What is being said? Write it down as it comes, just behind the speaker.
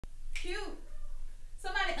cute.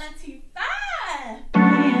 Somebody auntie 5.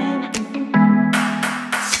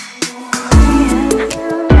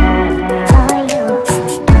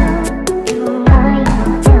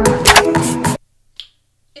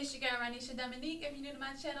 It's your girl Ranisha Dominique. If you're new to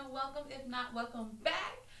my channel, welcome. If not, welcome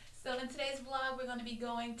back. So in today's vlog, we're going to be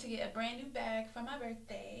going to get a brand new bag for my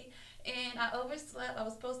birthday. And I overslept. I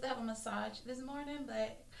was supposed to have a massage this morning,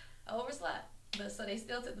 but I overslept. But so they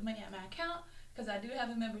still took the money out of my account because I do have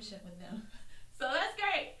a membership with them. So that's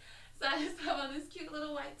great. So I just have on this cute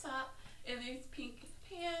little white top and these pink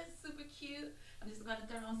pants, super cute. I'm just going to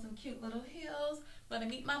throw on some cute little heels. I'm going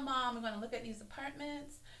to meet my mom. We're going to look at these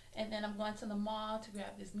apartments. And then I'm going to the mall to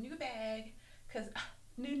grab this new bag because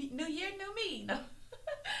new year, new me. No,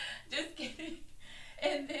 just kidding.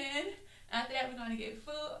 And then after that, we're going to get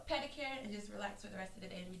food, pedicure, and just relax for the rest of the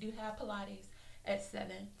day. And we do have Pilates at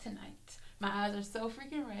 7 tonight. My eyes are so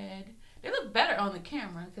freaking red. They look better on the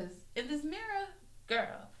camera because in this mirror,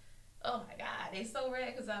 girl, oh my God, they so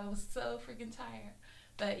red because I was so freaking tired.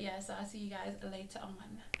 But yeah, so I'll see you guys later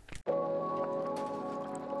on.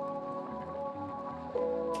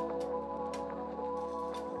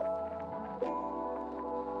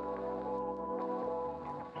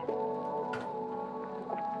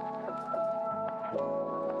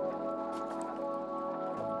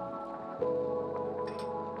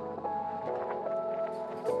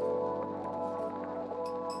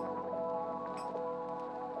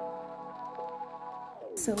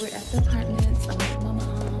 So we're at the apartments. I'm with my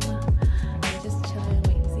mom. I'm just chilling,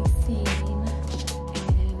 waiting to see scene.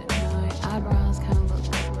 And my eyebrows kind of look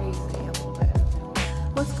crazy a little bit.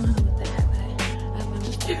 What's going on with that? But I want to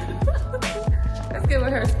let's give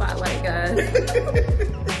her a spotlight, guys.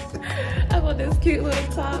 I want this cute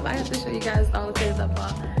little top. I have to show you guys all the things I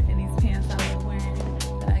bought and these pants I was wearing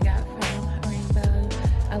that I got from Rainbow.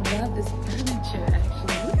 I love this furniture,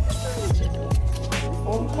 actually. Look at this furniture.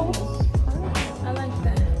 Oh, I like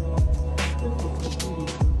that.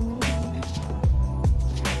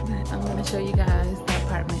 But I'm going to show you guys the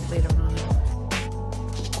apartment later on.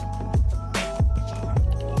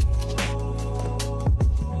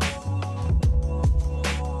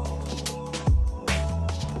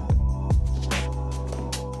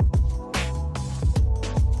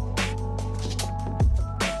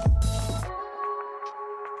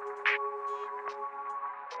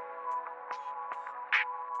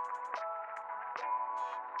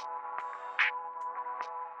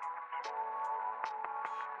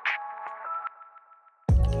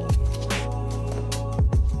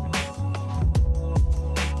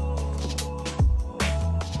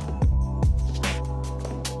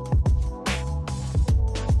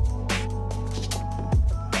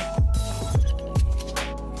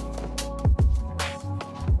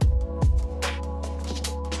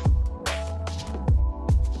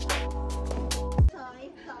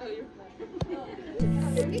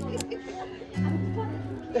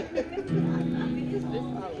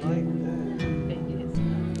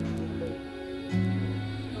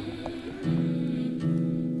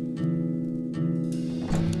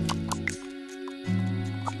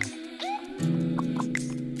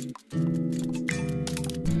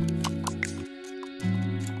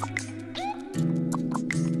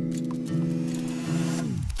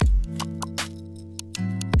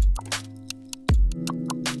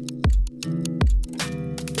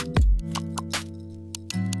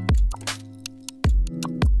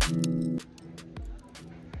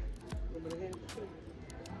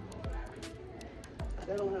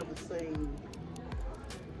 They don't have the same.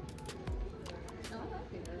 Oh, I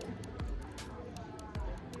like it.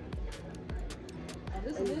 Oh,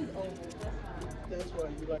 this is oval. That's why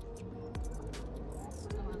you like.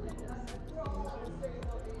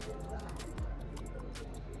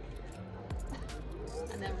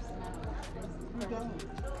 I never seen that. You don't.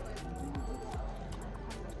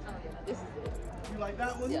 Oh yeah, this is it. You like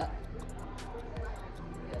that one? Yeah.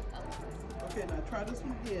 Okay, now try this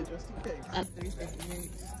one again, just in case.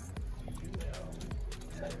 358.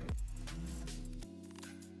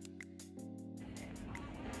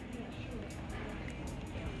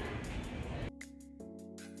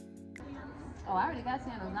 Oh, I already got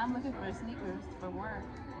sandals. Now I'm looking for sneakers for work.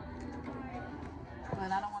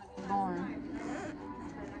 But I don't want to be boring.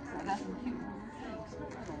 So I got some cute ones.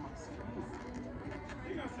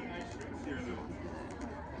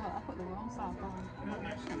 Oh, I put the wrong sock on.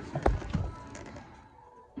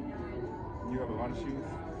 You have a lot of shoes?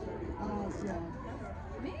 Yeah.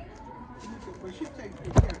 Me? But she takes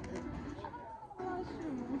good care of it. Oh,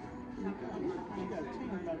 shoot. You got a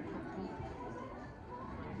team about it.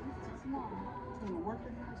 It's small. When the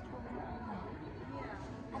working is 12.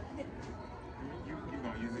 You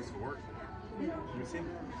gonna use this for work? You see?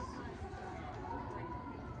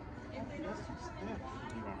 That's too stiff.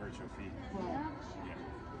 You're gonna hurt your feet. Yeah.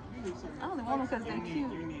 Yeah. I only want them because they're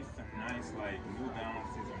cute. You need some nice like New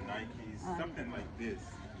Balances or Nikes, something like this,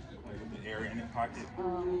 like with the area in the pocket.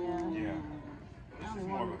 Oh yeah. Yeah. I This only is want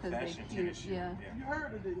more them of a because fashion they're tennis cute. shoe. Yeah. You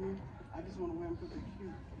heard it, didn't you? I just want to wear them because they're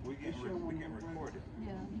cute. We get recorded.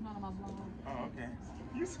 Yeah, you know on my blog. Oh, okay.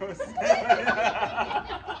 You so sad.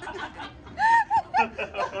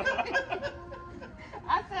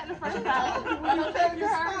 I said the first time. I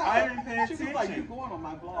didn't pay She attention. was like, you going on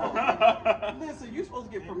my blog. Listen, you're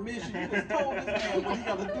supposed to get permission. You just told this man what he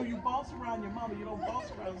got to do. You boss around your mama. You don't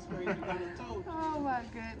boss around a stranger. You done told you. Oh my I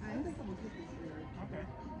goodness. think I'm going to get this here. Okay.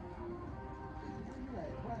 You're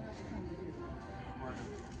right. Why have to come to get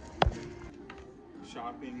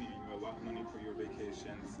Shopping, you allot money for your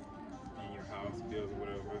vacations in your house, bills or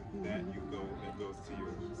whatever, that goes to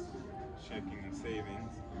your checking and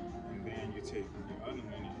savings, and then you take your other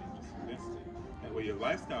money and just invest it. That way your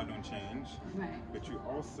lifestyle don't change, Right. but you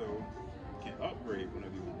also can upgrade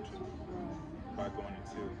whenever you want to by going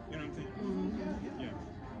into, you know what I'm saying? Yeah.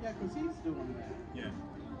 Yeah, because he's doing that. Yeah.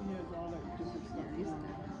 He has all that different stuff.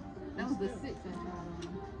 That was the 6 I tried on.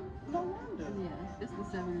 No wonder. Yeah, it's the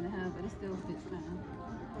 7.5, but it still fits kind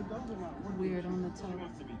But those are not of weird on the She toe.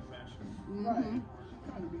 wants to be fashionable. Right. She's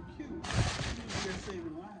trying to be cute. You're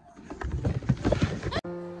saving lives.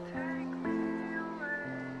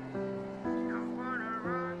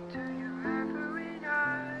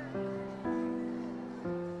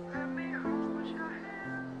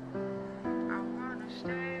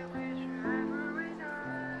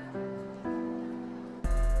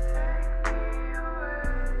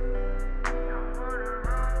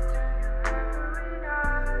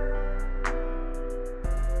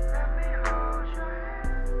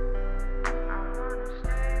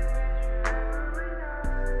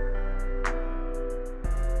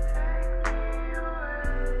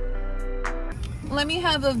 Let me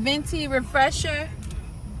have a venti refresher.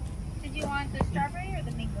 Did you want the strawberry or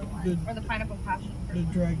the mango one? Or the pineapple passion fruit?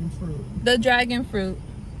 The dragon fruit. The dragon fruit.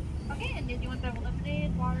 Okay, and did you want the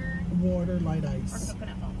lemonade, water, Water, light or ice.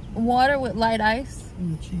 coconut milk? Water with light ice.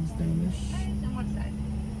 And the cheese Danish. Nice, and what size?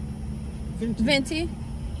 Venti. Venti.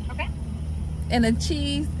 Okay. And a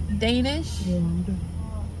cheese Danish. Warmed.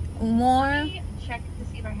 Warm. Let me check to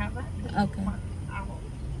see if I have that. Okay. I will.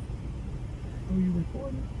 Are you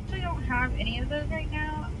recording? So I don't have any of those right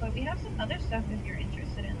now, but we have some other stuff if you're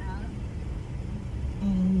interested in that.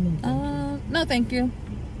 No, thank you.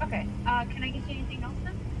 Okay. Can I get you anything else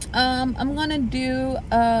then? I'm gonna do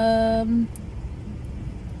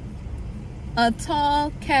a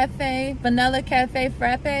tall cafe, vanilla cafe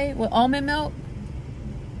frappe with almond milk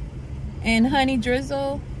and honey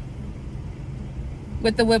drizzle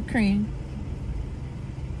with the whipped cream.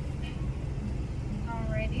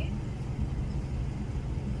 Alrighty.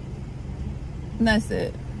 And that's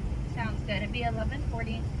it. Sounds good. It'd be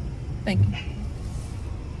 11:40. Thank you.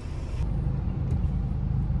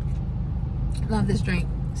 Love this drink.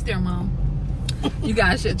 Steer Mom. You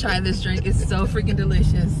guys should try this drink. It's so freaking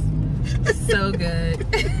delicious. So good.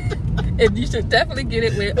 And you should definitely get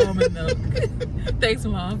it with almond milk. Thanks,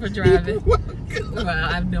 Mom, for driving. Well,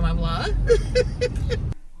 I'm doing my vlog.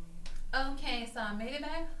 Okay, so I made it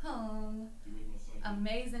back home.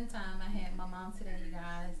 Amazing time I had with my mom today, you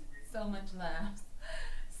guys. So much laughs.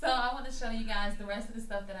 So I want to show you guys the rest of the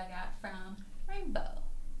stuff that I got from Rainbow.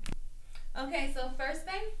 Okay, so first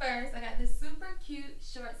thing first, I got this super cute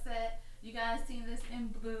short set. You guys seen this in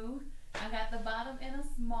blue. I got the bottom in a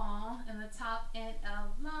small and the top in a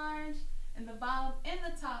large. And the bottom and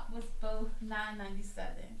the top was both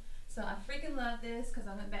 $9.97. So I freaking love this because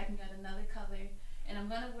I went back and got another color. And I'm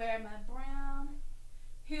going to wear my brown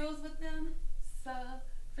heels with them. So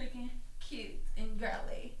freaking cute and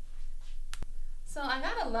girly. So I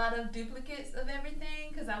got a lot of duplicates of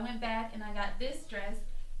everything because I went back and I got this dress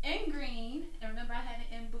in green. And remember I had it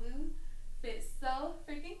in blue. Fits so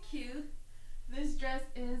freaking cute. This dress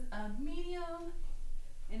is a medium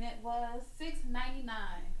and it was $6.99.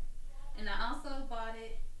 And I also bought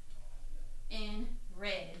it in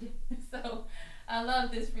red. So I love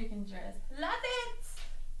this freaking dress. Love it!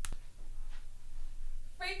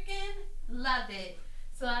 Freaking love it.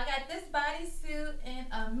 So I got this bodysuit in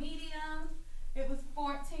a medium. It was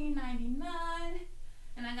 $14.99.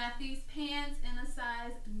 And I got these pants in a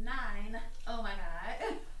size 9. Oh my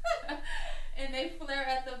god. And they flare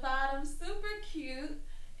at the bottom. Super cute.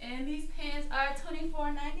 And these pants are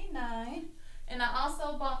 $24.99. And I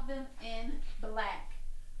also bought them in black.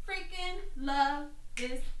 Freaking love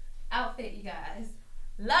this outfit, you guys.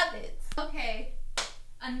 Love it. Okay,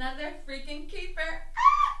 another freaking keeper.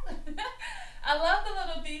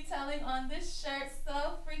 detailing on this shirt.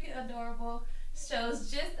 So freaking adorable. Shows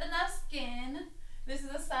just enough skin. This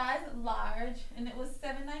is a size large, and it was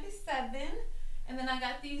 $7.97. And then I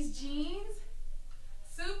got these jeans.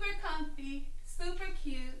 Super comfy, super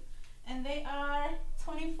cute. And they are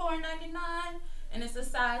 $24.99. And it's a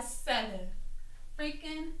size 7.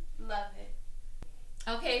 Freaking love it.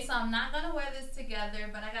 Okay, so I'm not gonna wear this together,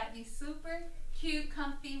 but I got these super cute,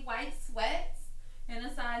 comfy white sweats in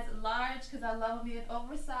a size large because I love them being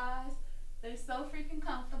oversized. They're so freaking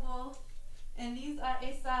comfortable. And these are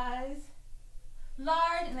a size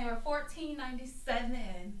large, and they were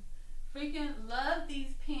 $14.97. Freaking love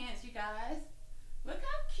these pants, you guys. Look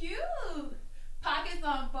how cute. Pockets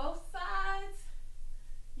on both sides.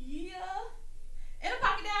 Yeah. And a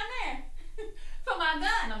pocket down there for my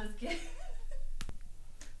gun. I'm just kidding.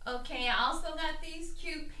 Okay, I also got these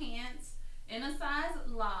cute pants in a size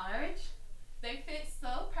large. They fit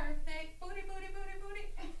so perfect. Booty, booty, booty, booty.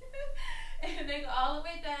 And they go all the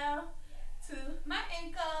way down to my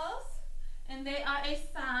ankles. And they are a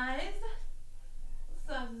size, what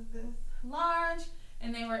size is this? Large.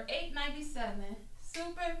 And they were $8.97.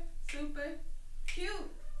 Super, super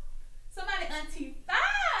cute. Somebody auntie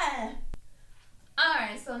fine.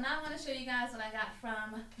 Alright, so now I want to show you guys what I got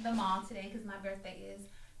from the mall today because my birthday is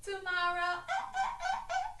tomorrow.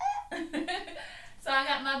 So I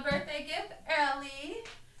got my birthday gift early.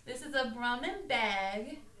 This is a Brahmin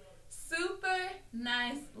bag. Super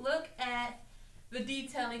nice. Look at the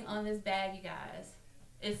detailing on this bag, you guys.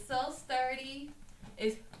 It's so sturdy.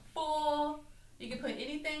 It's full. You can put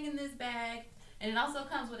anything in this bag. And it also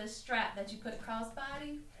comes with a strap that you put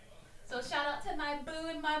crossbody. So shout out to my boo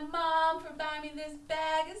and my mom for buying me this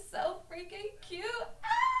bag. It's so freaking cute.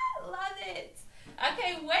 Ah, love it. I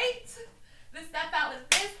can't wait to step out with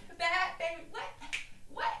this bag, baby.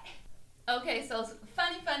 What? Okay, so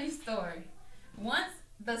funny story. Once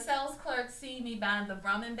the sales clerk see me buying the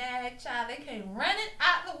Brahmin bag, child, they came running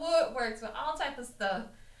out the woodworks with all type of stuff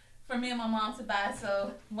for me and my mom to buy.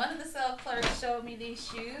 So one of the sales clerks showed me these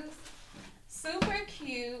shoes. Super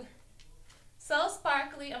cute. So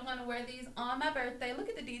sparkly. I'm going to wear these on my birthday. Look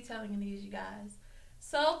at the detailing in these, you guys.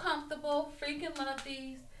 So comfortable. Freaking love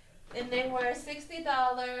these. And they were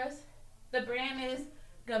 $60. The brand is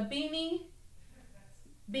Gianni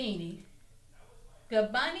Bini.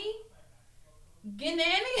 Gianni?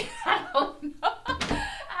 Gianni? I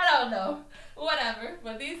don't know. Whatever.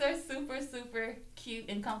 But these are super, super cute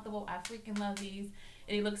and comfortable. I freaking love these.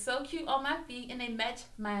 And they look so cute on my feet. And they match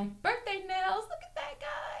my birthday nails. Look at that,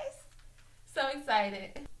 guys. So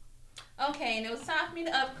excited. Okay, and it was time for me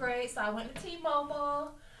to upgrade. So I went to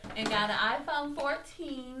T-Mobile and got an iPhone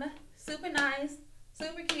 14. Super nice.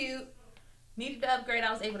 Super cute. Needed to upgrade.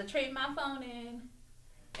 I was able to trade my phone in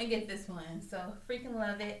and get this one. So freaking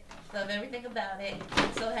love it. Love everything about it.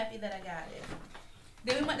 I'm so happy that I got it.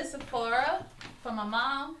 Then we went to Sephora for my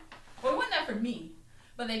mom. Well, we went there for me.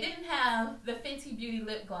 But they didn't have the Fenty Beauty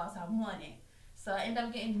lip gloss I wanted. So I ended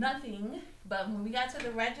up getting nothing. But when we got to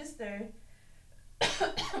the register,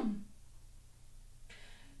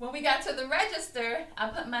 I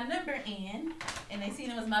put my number in, and they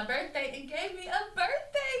seen it was my birthday and gave me a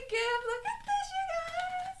birthday gift. Look at this, you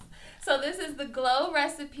guys. So this is the Glow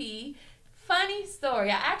recipe. Funny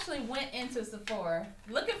story. I actually went into Sephora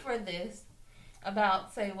looking for this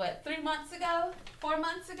about, say, what, 4 months ago,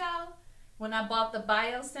 when I bought the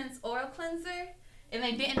BioSense Oil Cleanser, and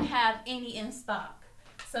they didn't have any in stock.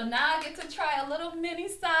 So now I get to try a little mini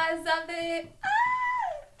size of it.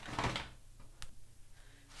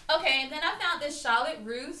 Okay, and then I found this Charlotte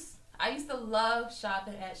Russe. I used to love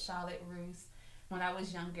shopping at Charlotte Russe when I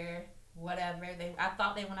was younger. Whatever. I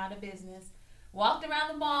thought they went out of business. Walked around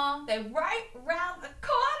the mall. They right around the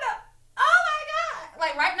corner. Oh my God!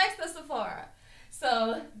 Like right next to Sephora.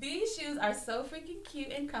 So these shoes are so freaking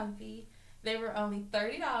cute and comfy. They were only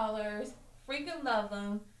 $30. Freaking love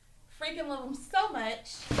them. Freaking love them so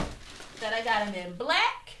much that I got them in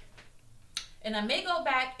black. And I may go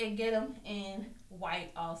back and get them in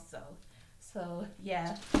white also. So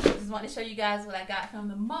yeah, just want to show you guys what I got from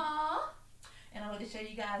the mall. And I want to show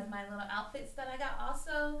you guys my little outfits that I got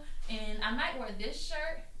also. And I might wear this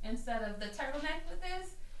shirt instead of the turtleneck with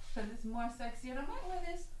this because it's more sexy. And I might wear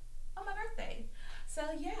this on my birthday. So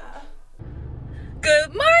yeah.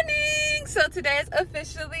 Good morning! So today is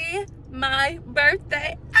officially my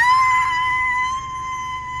birthday.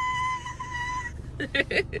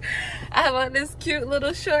 I have on this cute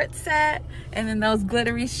little short set and then those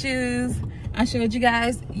glittery shoes I showed you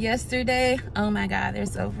guys yesterday. Oh my God, they're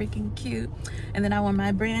so freaking cute. And then I wore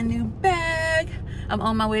my brand new bag. I'm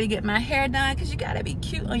on my way to get my hair done because you gotta be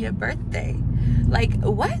cute on your birthday. Like,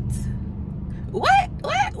 what? What?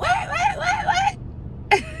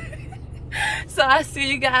 So I see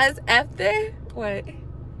you guys after what?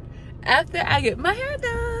 After I get my hair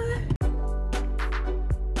done.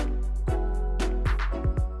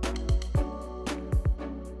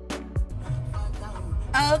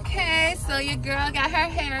 Okay, so your girl got her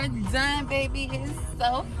hair done, baby. It's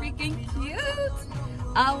so freaking cute.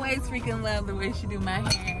 Always freaking love the way she do my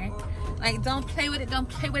hair. Like, don't play with it, don't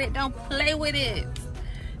play with it, don't play with it.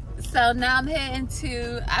 So now I'm heading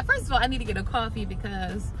to, first of all, I need to get a coffee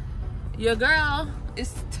because your girl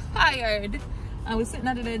is tired. I was sitting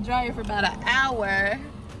under the dryer for about an hour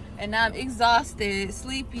and now I'm exhausted,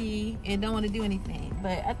 sleepy, and don't want to do anything.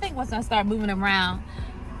 But I think once I start moving around,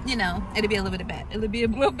 you know, it'll be a little bit better. It'll be a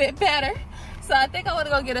little bit better. So I think I want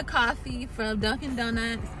to go get a coffee from Dunkin'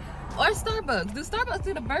 Donuts or Starbucks. Do Starbucks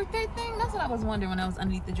do the birthday thing? That's what I was wondering when I was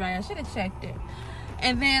underneath the dryer. I should have checked it.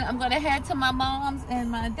 And then I'm gonna head to my mom's and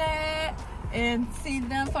my dad and see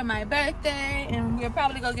them for my birthday. And we're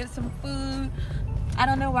probably gonna get some food. I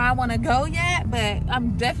don't know where I want to go yet, but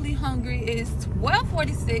I'm definitely hungry. It's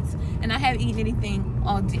 12:46 and I haven't eaten anything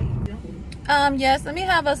all day. Yes, let me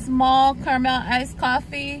have a small caramel iced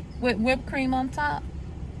coffee with whipped cream on top.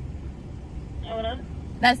 Hold on.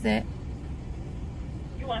 That's it.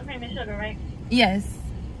 You want cream and sugar, right? Yes.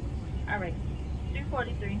 All right.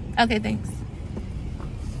 243. Okay, thanks.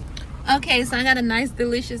 Okay, so I got a nice,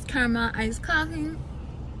 delicious caramel iced coffee.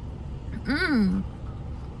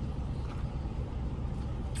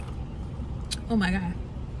 Oh my God.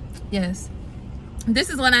 Yes. This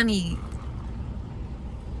is what I need.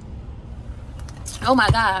 Oh my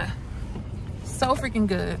God. So freaking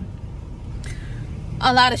good.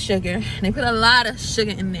 A lot of sugar. They put a lot of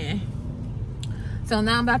sugar in there. So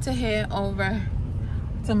now I'm about to head over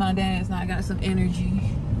to my dad's. Now I got some energy.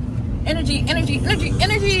 Energy.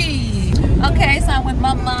 Okay, so I'm with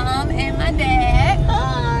my mom and my dad.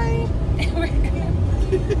 Hi.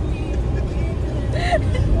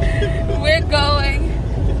 We're going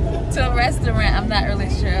to a restaurant. I'm not really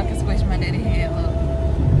sure. I can squish my daddy head. Look.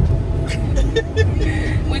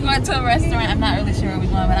 We're going to a restaurant. I'm not really sure where we're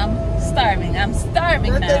going, but I'm starving. I'm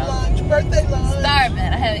starving now. Birthday lunch. Starving.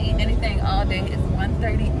 I haven't eaten anything all day. It's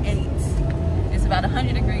 1:38. It's about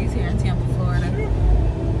 100 degrees here in Tampa, Florida.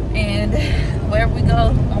 And wherever we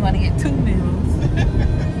go, I'm going to get 2 meals.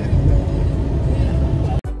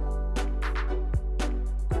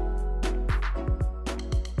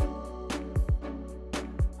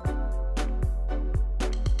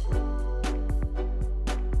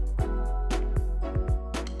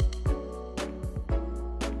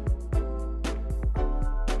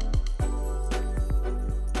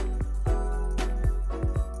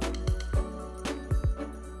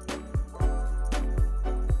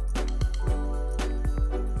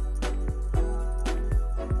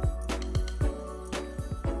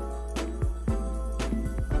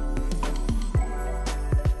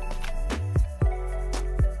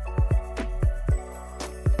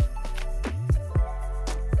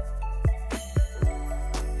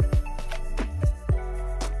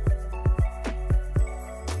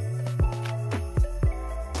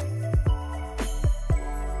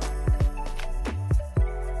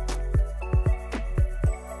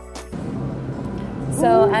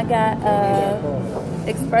 So I got a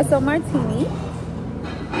espresso martini.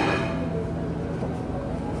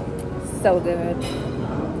 So good.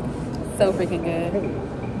 So freaking good.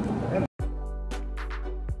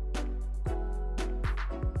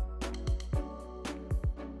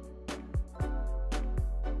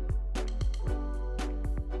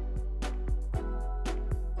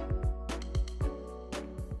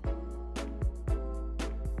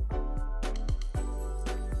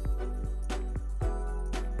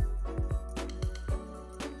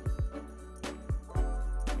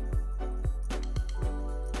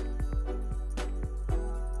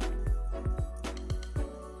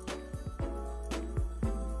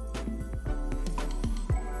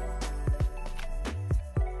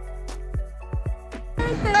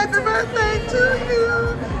 Happy birthday to you.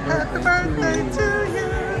 Happy birthday to you.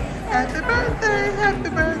 Happy birthday, happy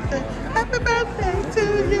birthday, happy birthday to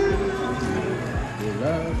you. We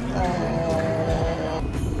love you.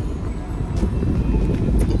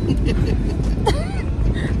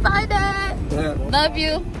 Bye, Dad. Love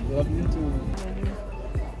you. Love you too.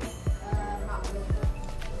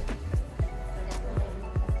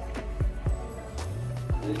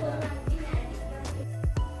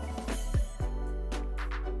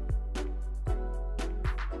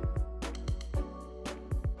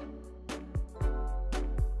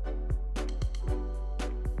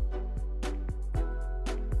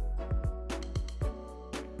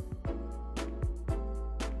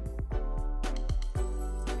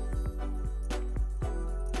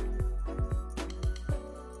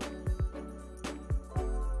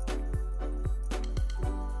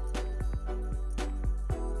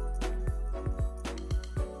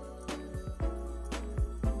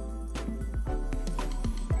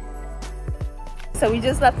 So we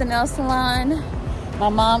just left the nail salon. My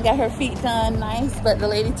mom got her feet done nice, but the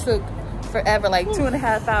lady took forever, like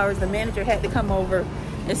 2.5 hours. The manager had to come over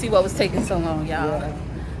and see what was taking so long, y'all. Yeah.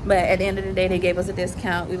 But at the end of the day, they gave us a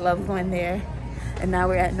discount. We love going there. And now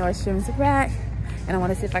we're at Nordstrom's Rack. And I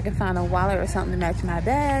want to see if I can find a wallet or something to match my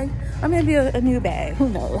bag. Or maybe a new bag. Who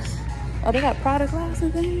knows? Oh, they got Prada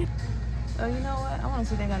glasses in here. Oh, you know what? I want to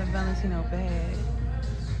see if they got a Valentino bag.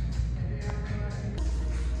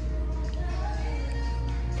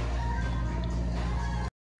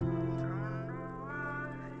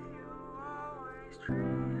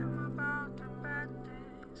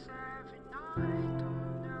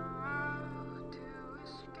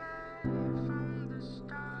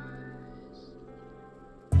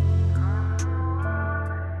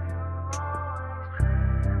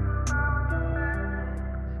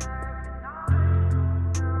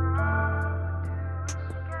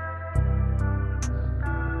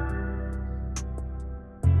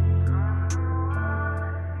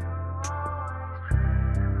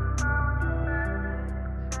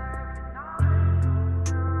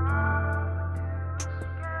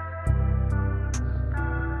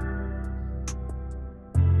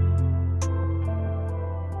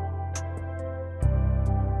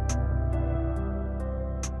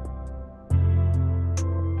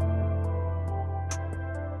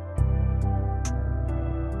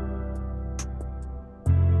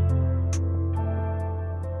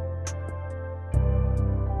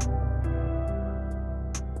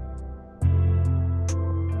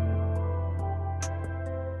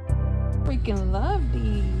 Freaking love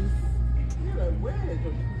these.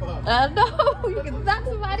 I know. You can knock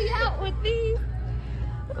somebody out with these.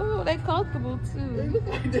 Oh, they comfortable too. They look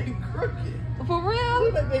like they crooked. For real? They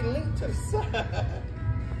look like they linked to the side.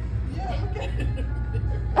 Yeah, look at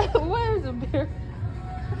it. Where's the beer?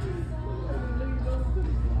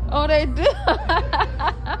 Oh, they do.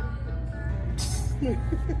 I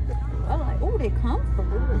like. Oh, they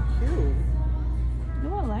comfortable. They're cute. No,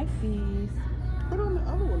 I like these. Put on the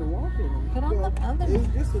other one and walk in them. Put on the other one. It's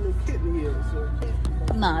just a little kitten here, so it can't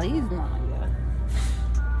be. Nah, these not. Yeah.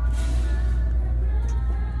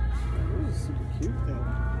 This is super cute though.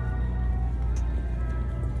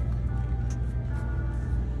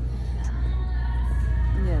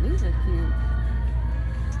 Yeah, these are cute.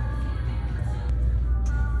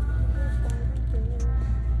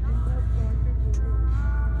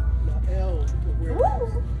 The L.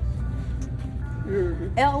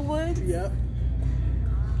 Elwood. Yep.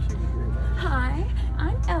 Hi,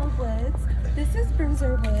 I'm Elwood. This is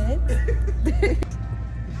Bruiser Woods.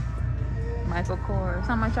 Michael Kors.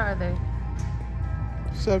 How much are they?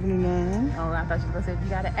 $79. Oh, I thought you were gonna say if you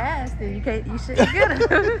gotta ask, then you can't. You shouldn't get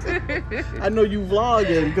them. I know you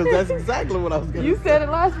vlogging because that's exactly what I was gonna say. You said it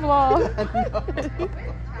last vlog. I know.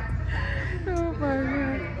 Oh my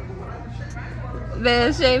god.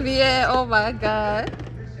 Man, Xavier. Oh my god.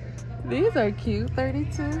 These are cute.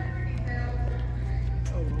 32. Oh,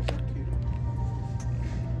 those are cute.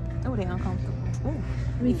 Oh, they uncomfortable. Ooh,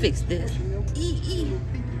 let me fix this.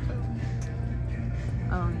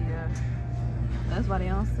 Oh yeah. That's why they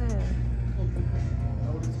don't sell.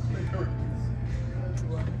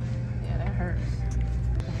 Yeah, that hurts.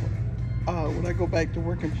 When I go back to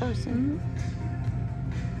work in person,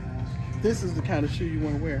 this is the kind of shoe you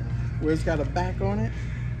want to wear, where it's got a back on it,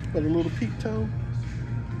 but a little peep toe.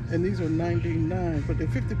 And these are $99, but they're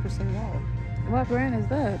 50% off. What brand is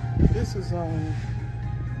that? This is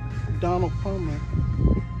Donald Palmer.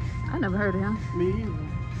 I never heard of him. Me either.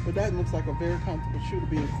 But that looks like a very comfortable shoe to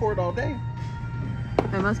be in court all day.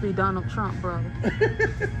 It must be Donald Trump, brother.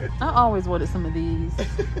 I always wanted some of these.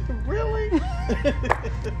 Really? Let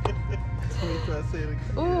me try to say it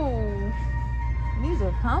again. Ooh, these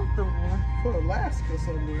are comfortable. For Alaska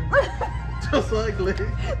somewhere. Just ugly.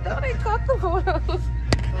 No, they comfortable those.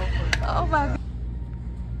 Oh my god.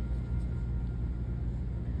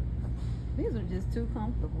 These are just too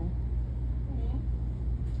comfortable.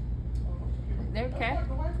 They're khaki.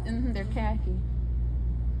 They're khaki.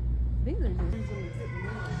 These are just.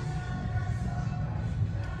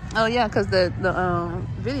 Oh yeah, because the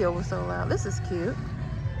video was so loud. This is cute.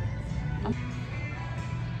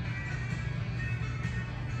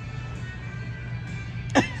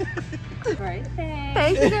 Birthday.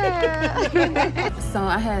 Thank you. So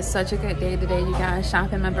I had such a good day today, you guys.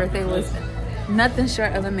 Shopping. My birthday was nothing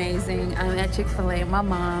short of amazing. I'm at Chick-fil-A with my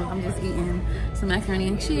mom. I'm just eating some macaroni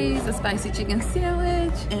and cheese, a spicy chicken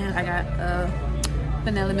sandwich, and I got a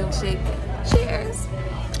vanilla milkshake. Cheers.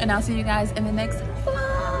 And I'll see you guys in the next vlog.